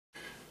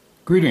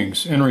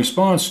Greetings. In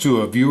response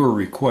to a viewer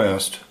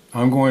request,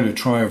 I'm going to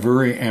try a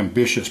very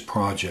ambitious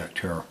project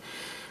here,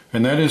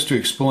 and that is to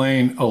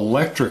explain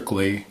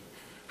electrically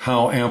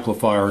how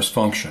amplifiers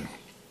function.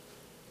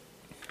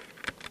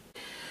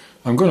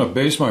 I'm going to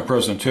base my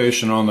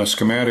presentation on the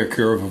schematic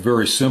here of a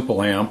very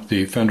simple amp,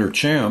 the Fender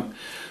Champ,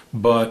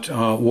 but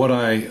what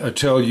I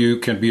tell you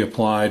can be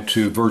applied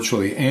to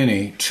virtually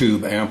any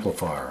tube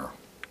amplifier.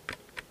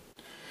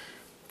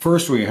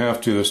 First, we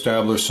have to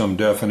establish some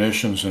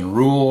definitions and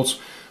rules.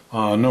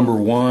 Number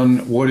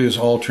one, what is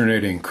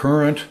alternating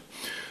current?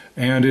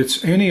 And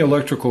it's any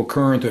electrical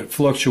current that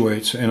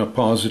fluctuates in a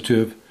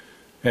positive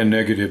and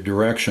negative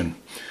direction.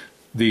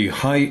 The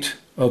height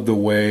of the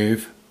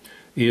wave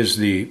is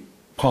the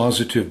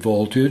positive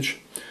voltage.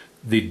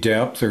 The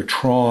depth or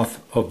trough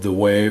of the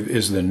wave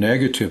is the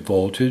negative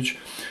voltage.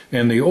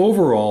 And the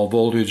overall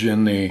voltage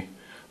in the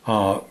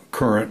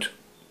current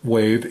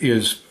wave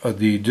is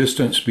the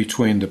distance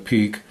between the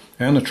peak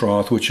and the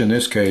trough, which in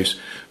this case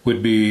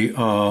would be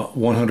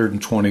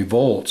 120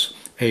 volts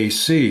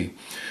AC.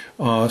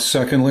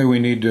 Secondly, we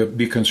need to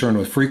be concerned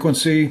with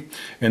frequency,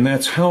 and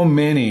that's how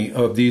many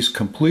of these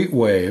complete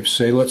waves,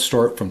 say let's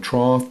start from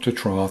trough to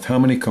trough, how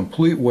many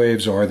complete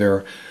waves are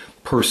there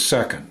per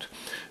second.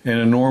 In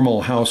a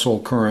normal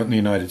household current in the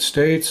United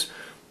States,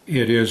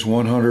 it is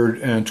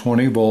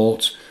 120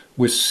 volts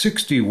with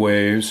 60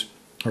 waves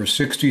or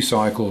 60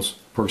 cycles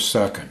per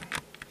second.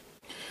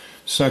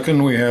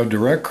 Second, we have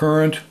direct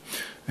current,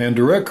 and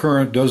direct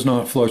current does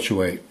not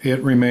fluctuate.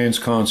 It remains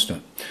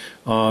constant.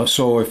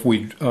 So if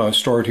we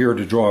start here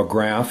to draw a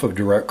graph of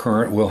direct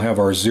current, we'll have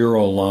our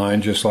zero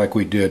line just like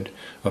we did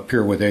up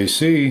here with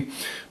AC,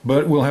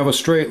 but we'll have a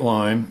straight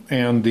line,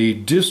 and the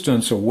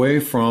distance away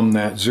from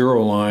that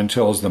zero line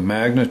tells the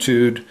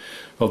magnitude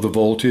of the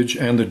voltage,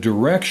 and the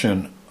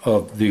direction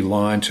of the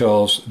line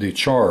tells the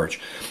charge.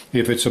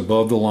 If it's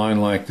above the line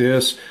like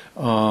this,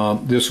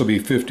 this will be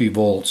 50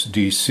 volts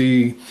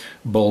DC.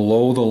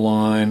 Below the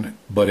line,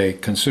 but a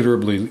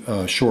considerably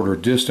shorter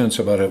distance,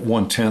 about a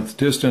 1/10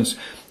 distance,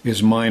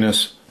 is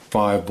minus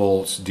 5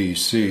 volts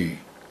DC.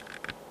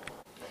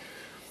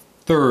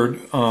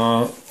 Third,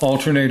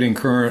 alternating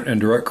current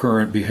and direct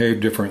current behave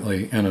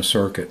differently in a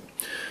circuit.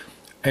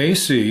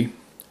 AC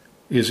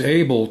is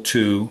able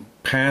to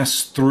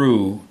pass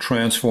through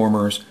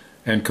transformers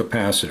and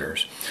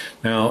capacitors.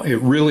 Now,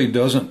 it really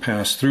doesn't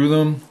pass through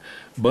them,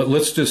 but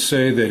let's just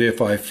say that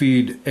if I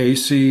feed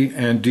AC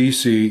and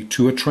DC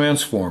to a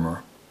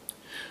transformer,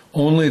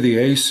 only the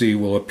AC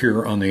will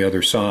appear on the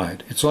other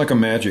side. It's like a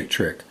magic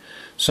trick.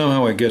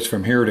 Somehow it gets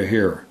from here to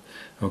here.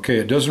 Okay,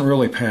 it doesn't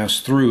really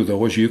pass through,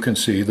 though. As you can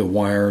see, the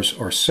wires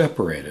are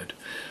separated.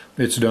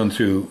 It's done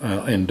through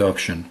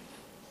induction.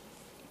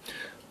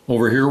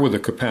 Over here with a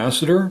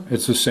capacitor,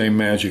 it's the same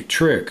magic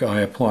trick.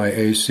 I apply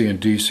AC and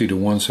DC to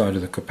one side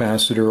of the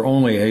capacitor,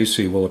 only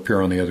AC will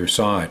appear on the other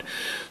side.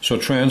 So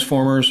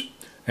transformers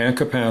and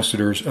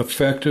capacitors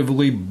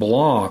effectively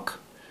block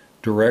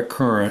direct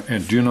current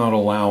and do not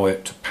allow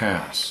it to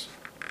pass.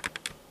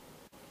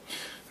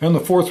 And the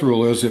fourth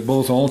rule is that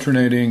both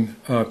alternating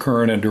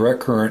current and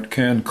direct current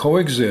can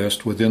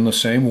coexist within the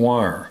same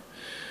wire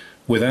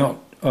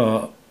without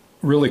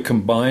really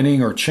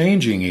combining or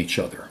changing each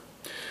other.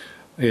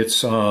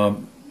 It's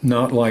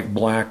not like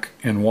black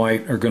and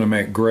white are going to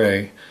make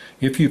gray.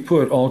 If you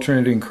put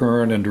alternating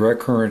current and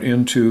direct current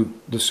into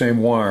the same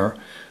wire,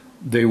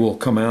 they will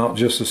come out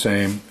just the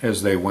same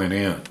as they went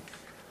in.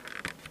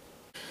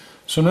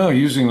 So now,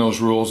 using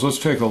those rules, let's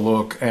take a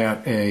look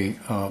at a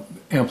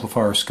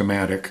amplifier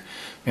schematic,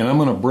 and I'm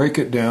going to break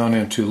it down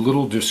into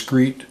little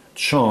discrete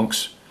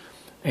chunks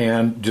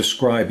and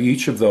describe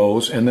each of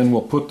those, and then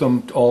we'll put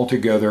them all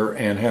together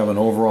and have an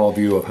overall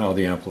view of how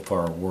the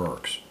amplifier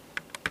works.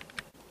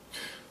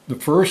 The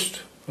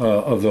first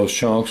of those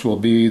chunks will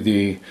be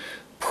the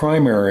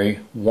primary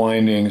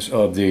windings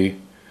of the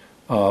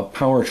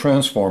power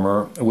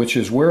transformer, which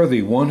is where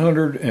the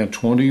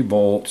 120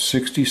 volt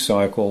 60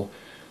 cycle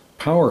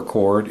power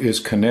cord is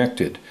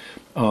connected.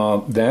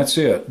 That's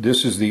it.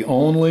 This is the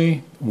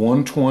only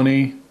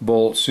 120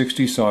 volt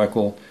 60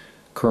 cycle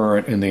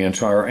current in the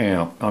entire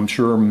amp. I'm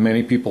sure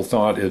many people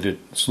thought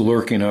it's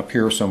lurking up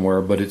here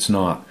somewhere, but it's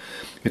not.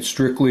 It's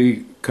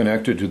strictly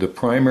connected to the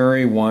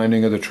primary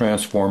winding of the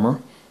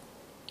transformer.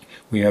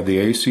 We have the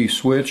AC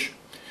switch,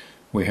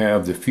 we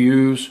have the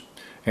fuse,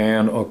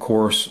 and of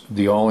course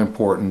the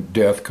all-important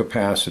death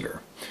capacitor.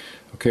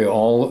 Okay,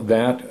 all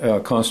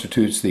that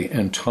constitutes the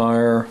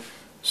entire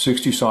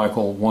 60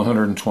 cycle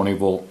 120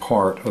 volt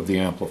part of the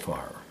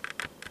amplifier.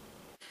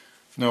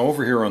 Now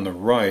over here on the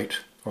right,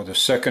 or the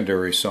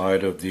secondary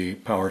side of the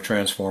power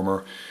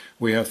transformer,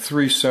 we have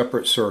three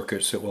separate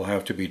circuits that will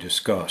have to be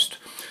discussed.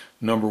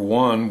 Number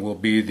one will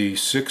be the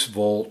 6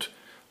 volt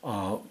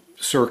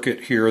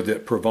circuit here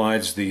that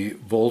provides the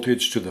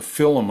voltage to the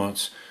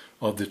filaments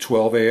of the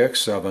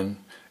 12AX7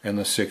 and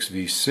the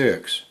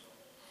 6V6.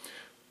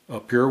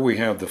 Up here we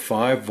have the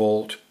 5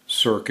 volt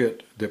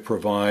circuit that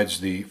provides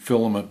the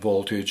filament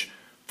voltage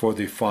for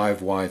the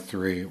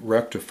 5Y3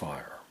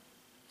 rectifier.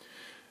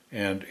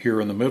 And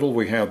here in the middle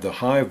we have the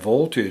high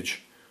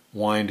voltage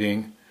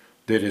winding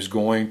that is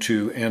going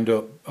to end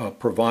up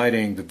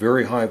providing the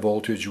very high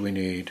voltage we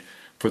need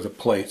for the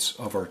plates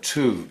of our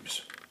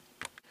tubes.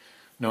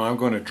 Now I'm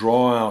going to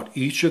draw out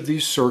each of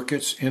these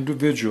circuits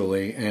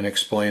individually and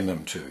explain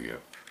them to you.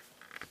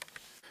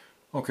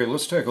 Okay,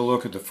 let's take a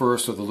look at the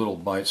first of the little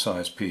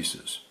bite-sized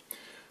pieces.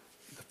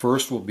 The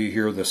first will be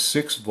here the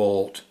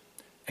 6-volt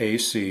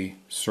AC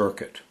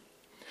circuit.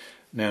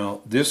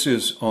 Now this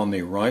is on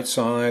the right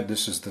side.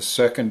 This is the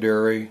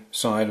secondary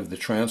side of the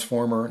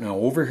transformer. Now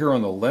over here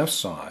on the left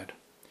side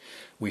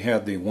we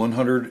have the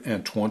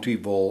 120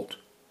 volt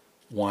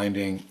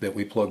winding that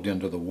we plugged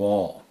into the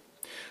wall.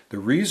 The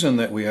reason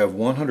that we have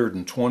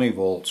 120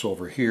 volts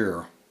over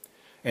here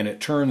and it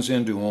turns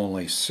into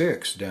only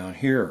 6 down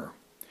here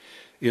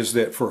is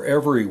that for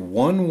every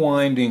one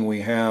winding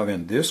we have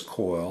in this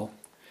coil,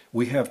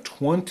 we have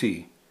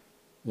 20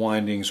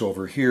 windings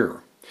over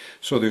here.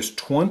 So there's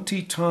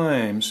 20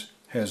 times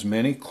as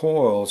many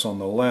coils on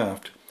the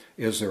left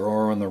as there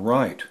are on the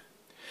right.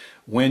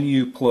 When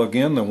you plug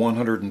in the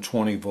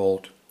 120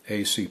 volt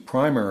AC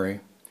primary,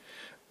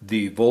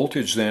 the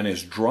voltage then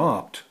is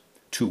dropped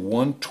to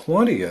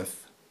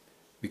 1/20th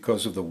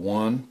because of the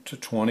 1 to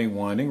 20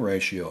 winding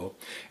ratio,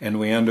 and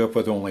we end up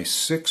with only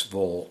 6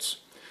 volts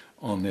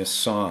on this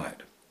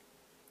side.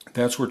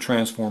 That's where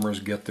transformers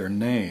get their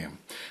name.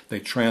 They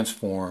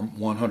transform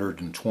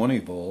 120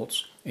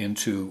 volts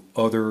into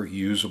other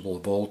usable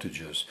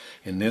voltages,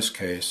 in this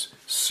case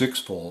 6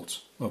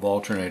 volts of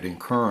alternating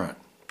current.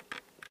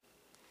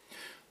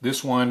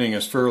 This winding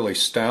is fairly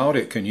stout.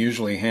 It can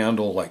usually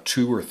handle like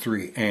 2 or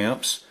 3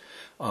 amps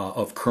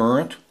of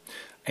current,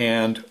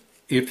 and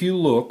if you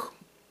look,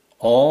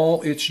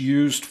 all it's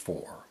used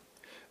for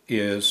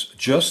is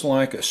just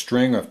like a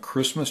string of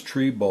Christmas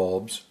tree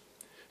bulbs.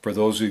 For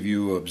those of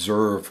you who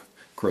observe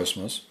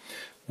Christmas,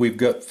 we've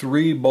got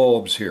 3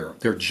 bulbs here.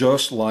 They're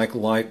just like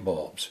light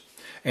bulbs,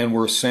 and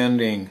we're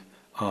sending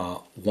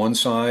one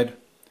side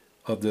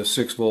of the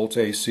 6 volts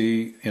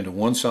AC into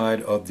one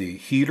side of the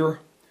heater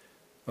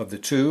of the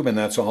tube, and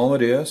that's all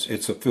it is.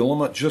 It's a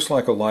filament just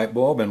like a light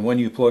bulb, and when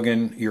you plug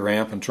in your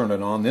amp and turn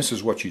it on, this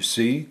is what you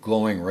see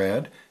glowing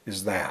red,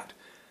 is that.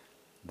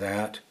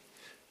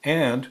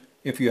 And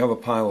if you have a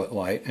pilot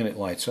light and it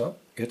lights up,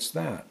 it's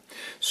that.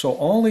 So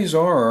all these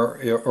are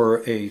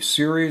a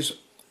series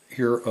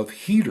here of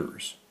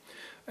heaters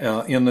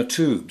in the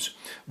tubes.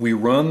 We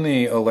run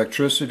the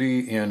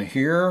electricity in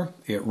here,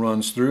 it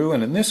runs through,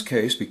 and in this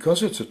case,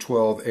 because it's a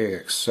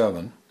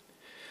 12AX7,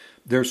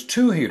 there's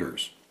 2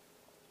 heaters.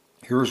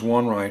 Here's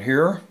one right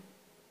here,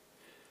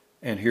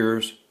 and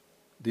here's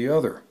the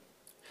other.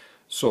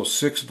 So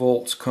 6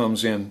 volts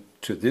comes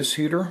into this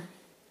heater,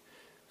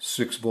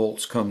 6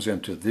 volts comes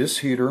into this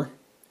heater,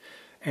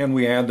 and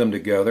we add them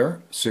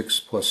together.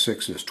 6 plus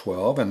 6 is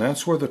 12, and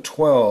that's where the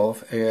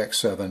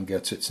 12AX7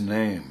 gets its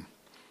name.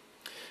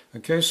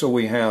 Okay, so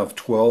we have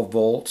 12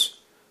 volts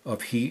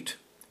of heat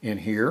in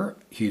here,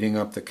 heating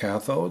up the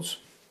cathodes.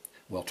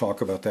 We'll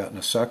talk about that in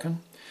a second.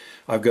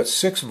 I've got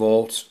 6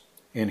 volts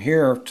in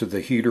here to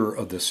the heater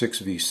of the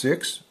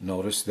 6V6.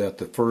 Notice that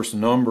the first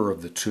number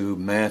of the tube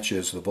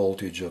matches the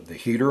voltage of the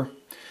heater,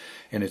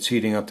 and it's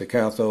heating up the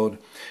cathode.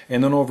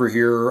 And then over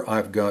here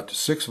I've got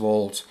 6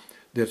 volts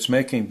that's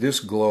making this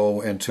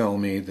glow and tell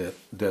me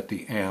that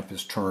the amp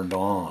is turned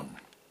on.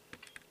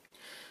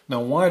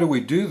 Now why do we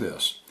do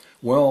this?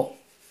 Well,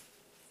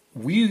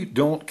 we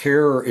don't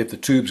care if the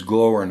tubes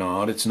glow or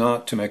not. It's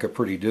not to make a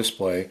pretty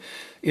display.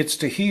 It's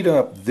to heat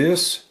up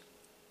this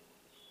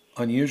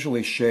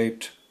unusually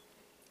shaped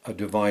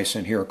device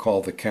in here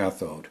called the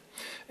cathode.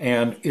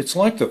 And it's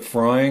like the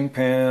frying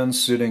pan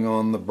sitting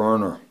on the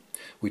burner.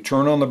 We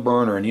turn on the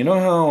burner, and you know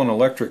how on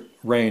electric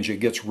range it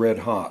gets red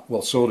hot?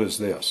 Well, so does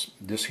this.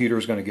 This heater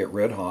is going to get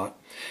red hot.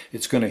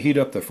 It's going to heat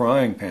up the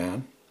frying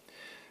pan,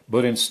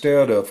 but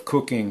instead of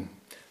cooking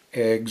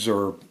eggs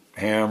or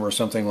ham or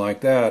something like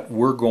that,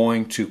 we're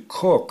going to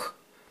cook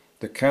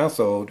the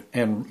cathode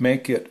and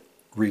make it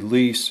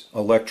release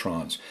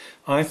electrons.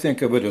 I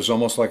think of it as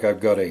almost like I've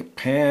got a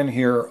pan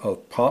here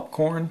of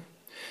popcorn,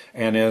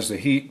 and as the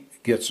heat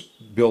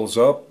builds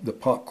up, the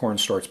popcorn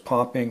starts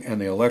popping and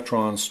the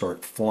electrons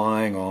start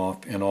flying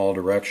off in all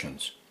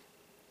directions.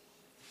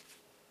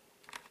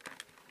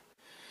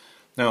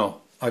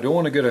 Now, I don't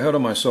want to get ahead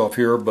of myself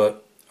here,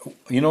 but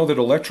you know that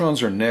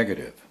electrons are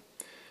negative,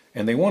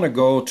 and they want to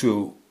go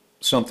to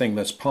something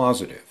that's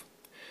positive.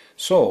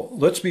 So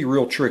let's be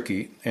real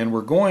tricky, and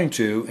we're going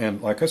to,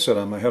 and like I said,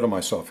 I'm ahead of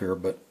myself here,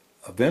 but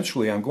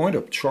eventually I'm going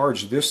to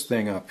charge this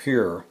thing up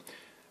here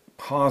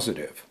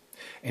positive,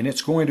 and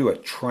it's going to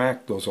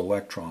attract those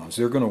electrons.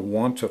 They're going to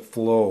want to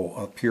flow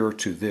up here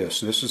to this.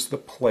 This is the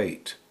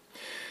plate.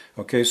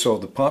 Okay, so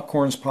the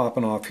popcorn's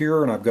popping off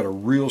here, and I've got a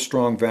real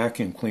strong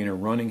vacuum cleaner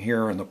running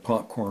here, and the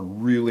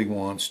popcorn really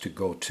wants to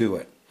go to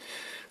it.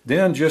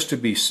 Then, just to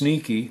be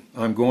sneaky,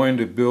 I'm going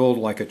to build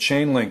like a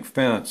chain link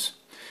fence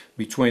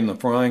between the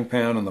frying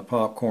pan and the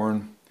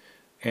popcorn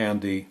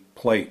and the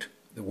plate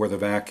where the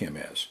vacuum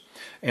is.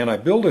 And I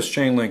build this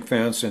chain link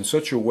fence in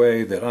such a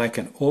way that I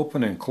can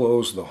open and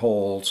close the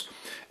holes,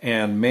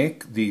 and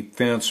make the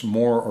fence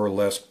more or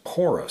less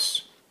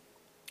porous.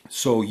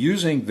 So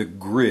using the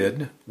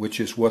grid, which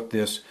is what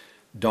this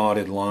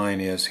dotted line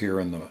is here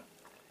in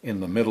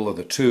the middle of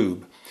the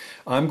tube,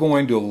 I'm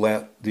going to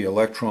let the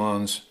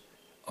electrons,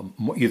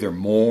 either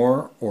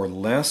more or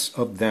less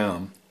of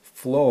them,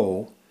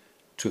 flow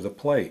to the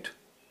plate.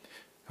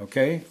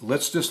 Okay,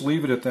 let's just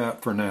leave it at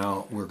that for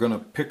now. We're going to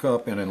pick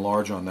up and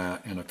enlarge on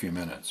that in a few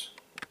minutes.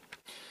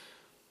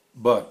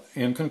 But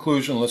in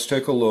conclusion, let's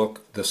take a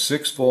look. The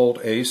 6-volt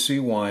AC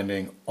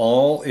winding,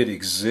 all it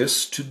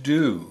exists to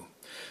do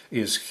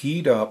is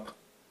heat up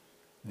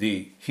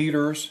the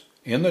heaters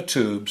in the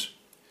tubes,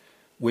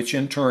 which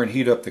in turn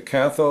heat up the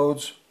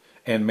cathodes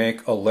and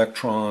make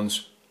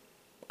electrons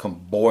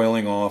come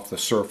boiling off the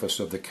surface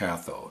of the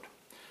cathode.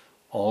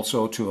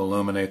 Also to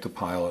illuminate the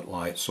pilot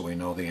light so we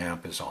know the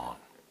amp is on.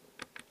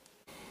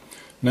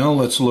 Now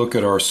let's look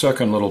at our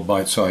second little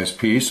bite-sized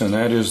piece, and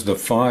that is the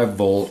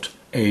 5-volt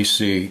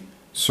AC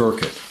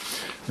circuit.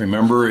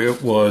 Remember,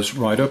 it was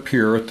right up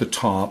here at the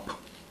top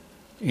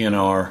in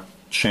our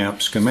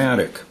Champ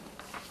schematic.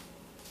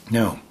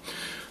 Now,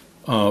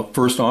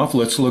 first off,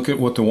 let's look at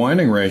what the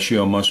winding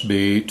ratio must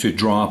be to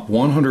drop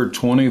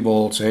 120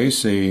 volts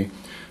AC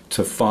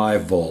to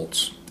 5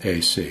 volts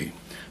AC.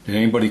 Did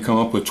anybody come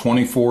up with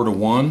 24 to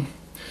 1?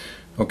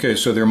 Okay,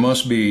 so there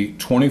must be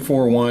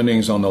 24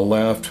 windings on the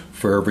left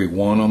for every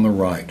one on the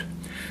right,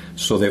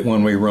 so that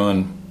when we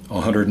run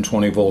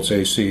 120 volts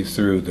AC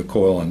through the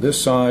coil on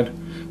this side,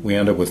 we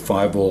end up with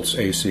 5 volts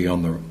AC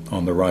on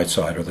the right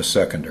side, or the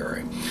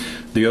secondary.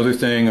 The other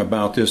thing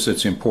about this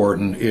that's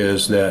important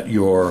is that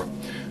your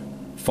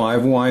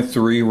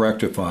 5Y3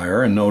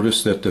 rectifier, and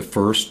notice that the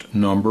first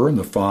number,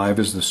 the 5,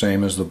 is the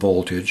same as the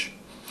voltage,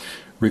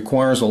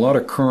 requires a lot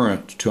of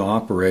current to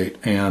operate,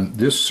 and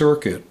this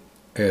circuit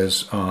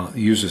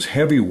uses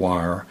heavy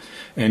wire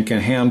and can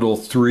handle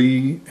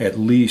at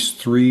least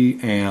 3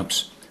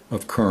 amps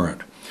of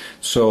current.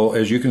 So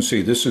as you can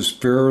see, this is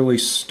fairly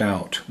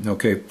stout,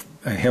 okay,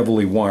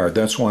 heavily wired.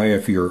 That's why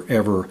if you're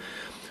ever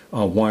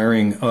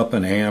wiring up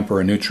an amp or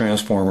a new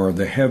transformer,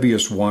 the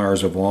heaviest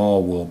wires of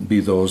all will be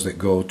those that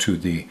go to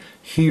the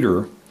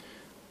heater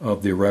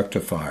of the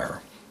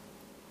rectifier.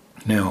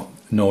 Now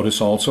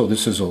notice also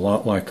this is a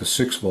lot like the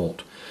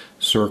 6-volt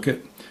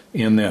circuit,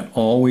 in that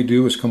all we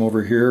do is come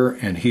over here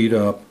and heat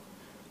up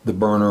the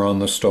burner on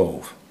the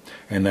stove,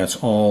 and that's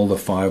all the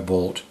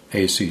 5-volt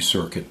AC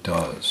circuit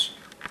does.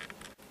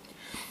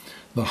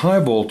 The high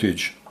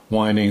voltage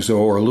windings,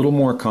 though, are a little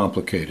more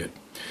complicated.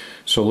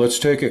 So let's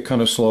take it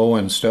kind of slow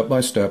and step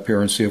by step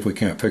here and see if we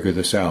can't figure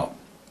this out.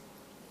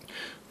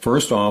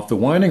 First off, the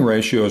winding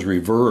ratio is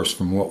reversed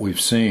from what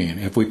we've seen.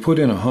 If we put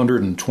in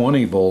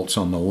 120 volts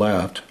on the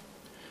left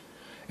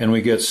and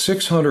we get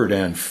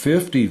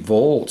 650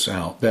 volts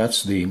out,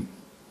 that's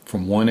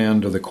from one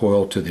end of the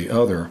coil to the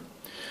other,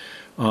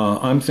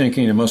 I'm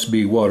thinking it must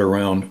be, what,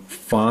 around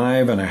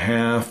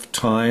 5.5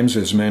 times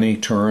as many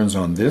turns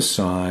on this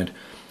side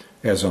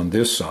as on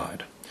this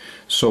side.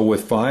 So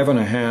with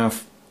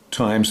 5.5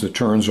 times the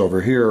turns over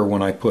here,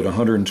 when I put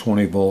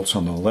 120 volts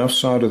on the left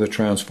side of the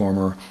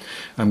transformer,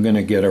 I'm going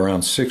to get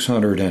around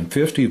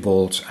 650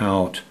 volts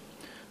out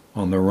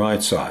on the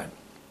right side.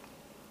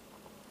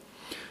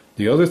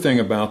 The other thing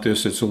about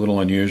this that's a little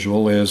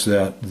unusual is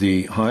that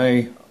the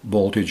high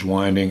voltage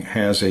winding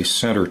has a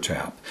center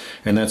tap,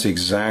 and that's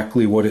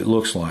exactly what it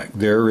looks like.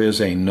 There is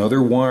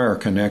another wire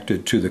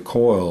connected to the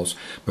coils,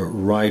 but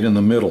right in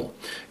the middle.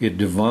 It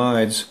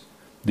divides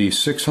the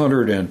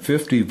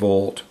 650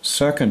 volt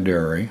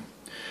secondary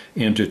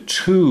into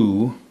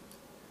two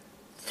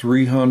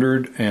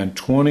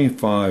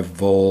 325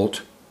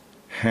 volt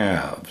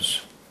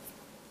halves.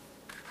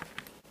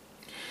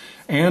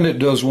 And it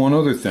does one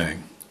other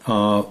thing,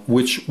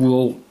 which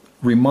will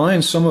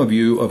remind some of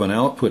you of an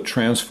output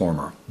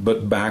transformer,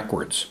 but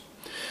backwards.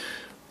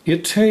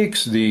 It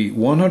takes the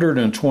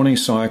 120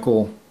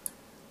 cycle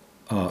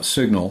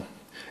signal,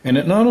 and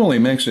it not only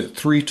makes it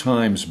 3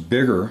 times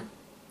bigger.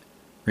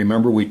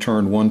 Remember, we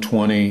turned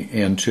 120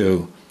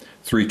 into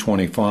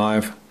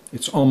 325.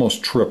 It's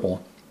almost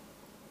triple.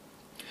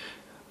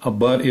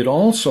 But it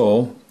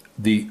also,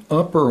 the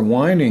upper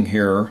winding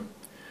here,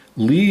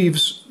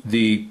 leaves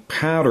the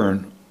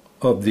pattern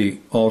of the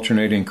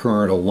alternating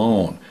current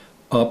alone.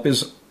 Up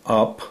is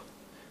up,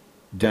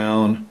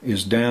 down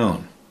is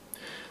down.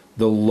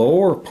 The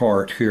lower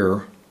part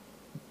here,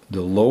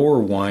 the lower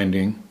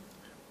winding,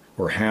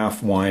 or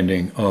half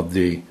winding of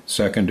the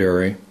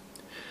secondary,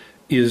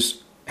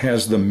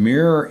 has the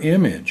mirror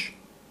image,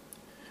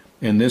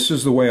 and this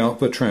is the way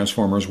output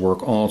transformers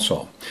work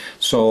also.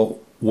 So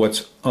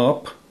what's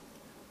up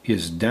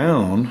is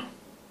down,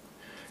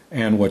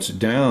 and what's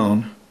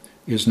down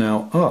is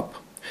now up.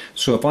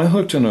 So if I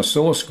hooked an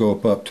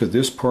oscilloscope up to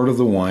this part of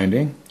the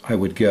winding, I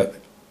would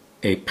get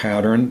a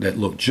pattern that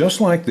looked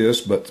just like this,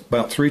 but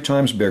about 3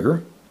 times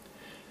bigger.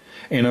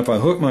 And if I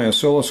hook my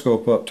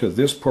oscilloscope up to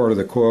this part of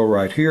the coil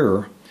right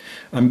here,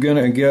 I'm going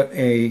to get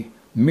a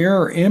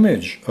mirror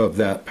image of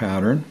that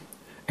pattern,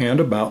 and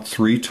about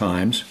 3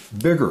 times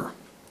bigger.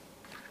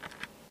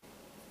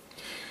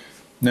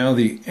 Now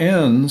the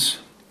ends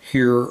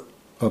here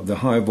of the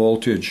high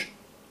voltage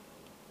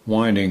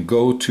winding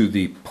go to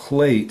the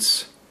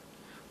plates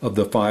of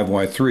the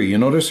 5Y3. You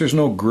notice there's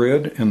no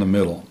grid in the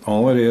middle.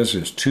 All it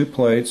is 2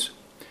 plates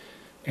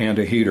and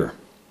a heater.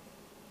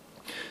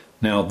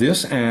 Now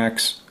this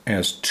acts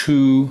as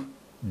 2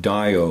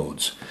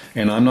 diodes,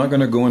 and I'm not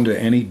going to go into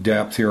any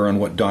depth here on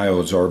what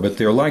diodes are, but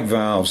they're like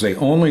valves. They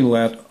only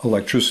let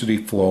electricity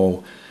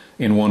flow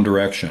in one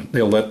direction.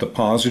 They'll let the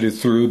positive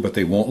through, but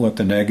they won't let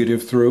the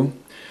negative through.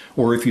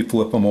 Or if you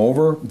flip them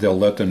over, they'll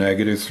let the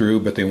negative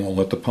through, but they won't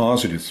let the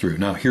positive through.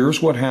 Now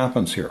here's what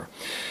happens here.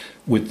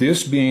 With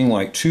this being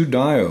like 2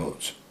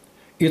 diodes,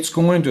 it's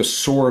going to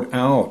sort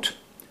out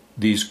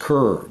these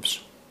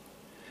curves.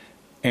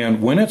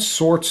 And when it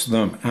sorts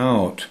them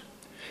out,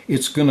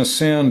 it's going to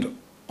send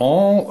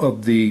all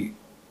of the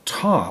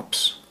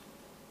tops,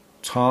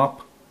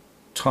 top,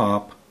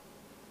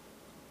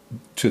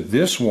 to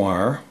this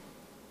wire.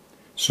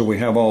 So we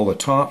have all the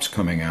tops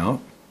coming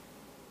out.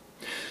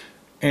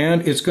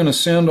 And it's going to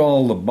send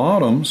all the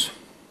bottoms,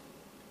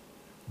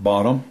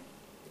 bottom,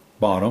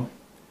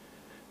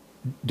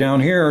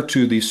 down here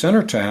to the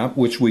center tap,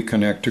 which we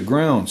connect to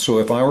ground. So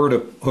if I were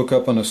to hook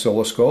up an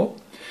oscilloscope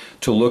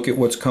to look at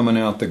what's coming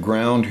out the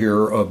ground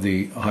here of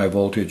the high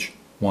voltage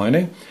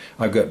winding,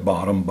 I've got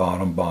bottom.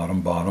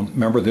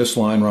 Remember, this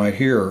line right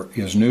here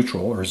is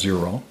neutral or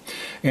 0.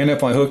 And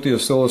if I hook the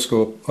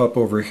oscilloscope up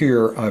over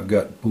here, I've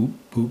got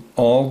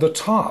all the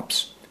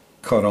tops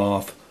cut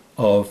off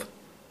of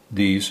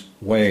these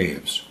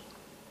waves.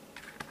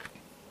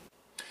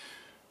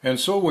 And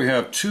so we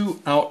have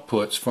 2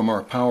 outputs from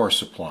our power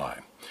supply.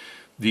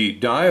 The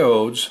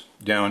diodes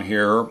down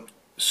here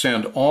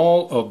send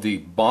all of the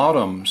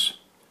bottoms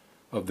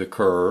of the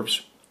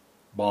curves,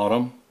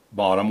 bottom,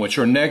 which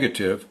are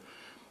negative,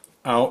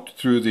 out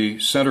through the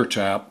center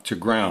tap to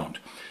ground.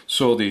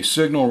 So the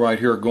signal right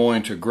here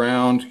going to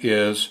ground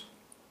is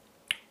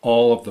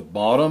all of the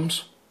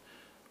bottoms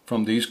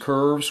from these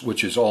curves,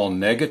 which is all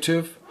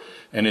negative,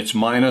 and it's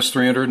minus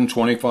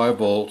 325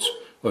 volts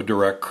of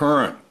direct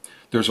current.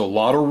 There's a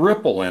lot of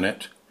ripple in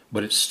it,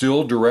 but it's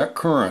still direct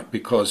current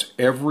because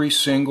every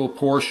single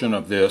portion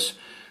of this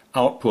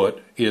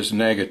output is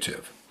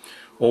negative.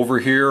 Over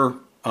here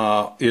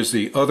is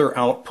the other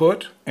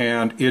output,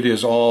 and it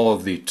is all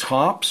of the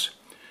tops.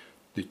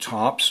 The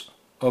tops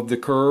of the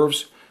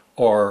curves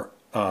are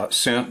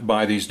sent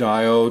by these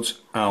diodes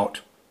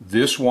out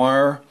this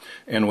wire,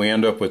 and we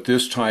end up with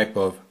this type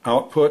of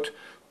output.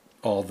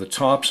 All the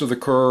tops of the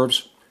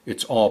curves,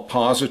 it's all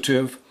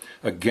positive.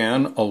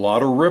 Again, a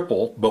lot of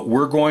ripple, but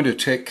we're going to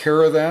take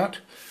care of that.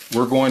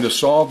 We're going to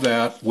solve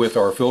that with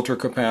our filter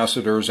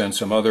capacitors and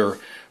some other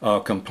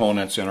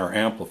components in our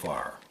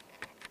amplifier.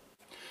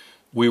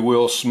 We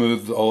will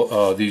smooth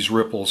these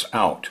ripples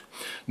out.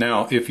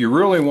 Now, if you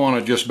really want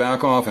to just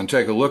back off and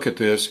take a look at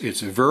this,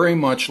 it's very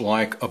much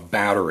like a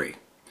battery.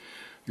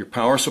 Your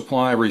power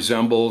supply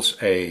resembles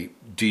a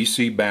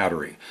DC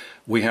battery.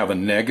 We have a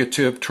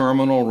negative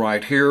terminal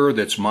right here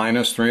that's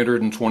minus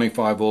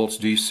 325 volts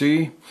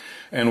DC,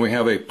 and we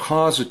have a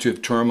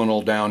positive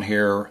terminal down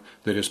here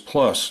that is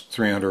plus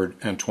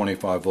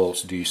 325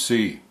 volts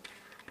DC.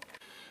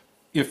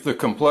 If the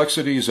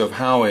complexities of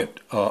how it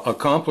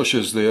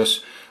accomplishes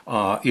this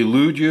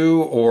elude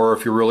you, or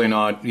if you're really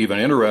not even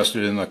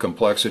interested in the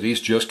complexities,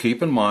 just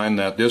keep in mind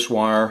that this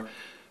wire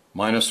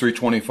minus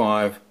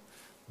 325,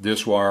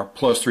 this wire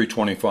plus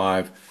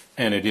 325,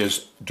 and it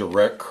is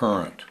direct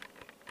current.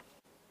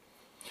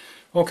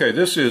 Okay,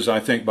 this is, I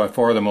think, by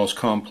far the most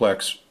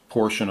complex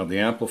portion of the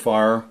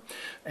amplifier,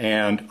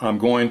 and I'm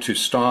going to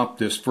stop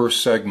this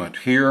first segment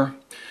here.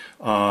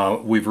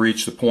 We've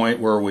reached the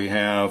point where we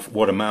have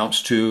what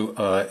amounts to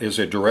is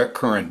a direct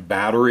current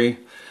battery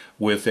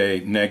with a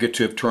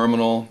negative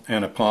terminal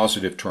and a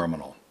positive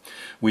terminal.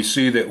 We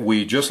see that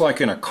we, just like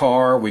in a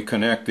car, we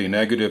connect the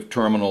negative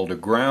terminal to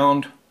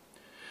ground,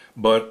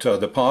 but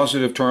the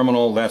positive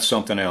terminal, that's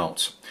something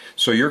else.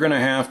 So you're going to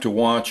have to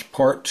watch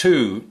part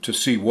 2 to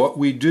see what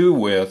we do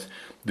with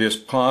this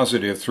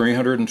positive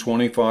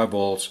 325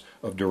 volts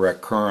of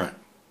direct current.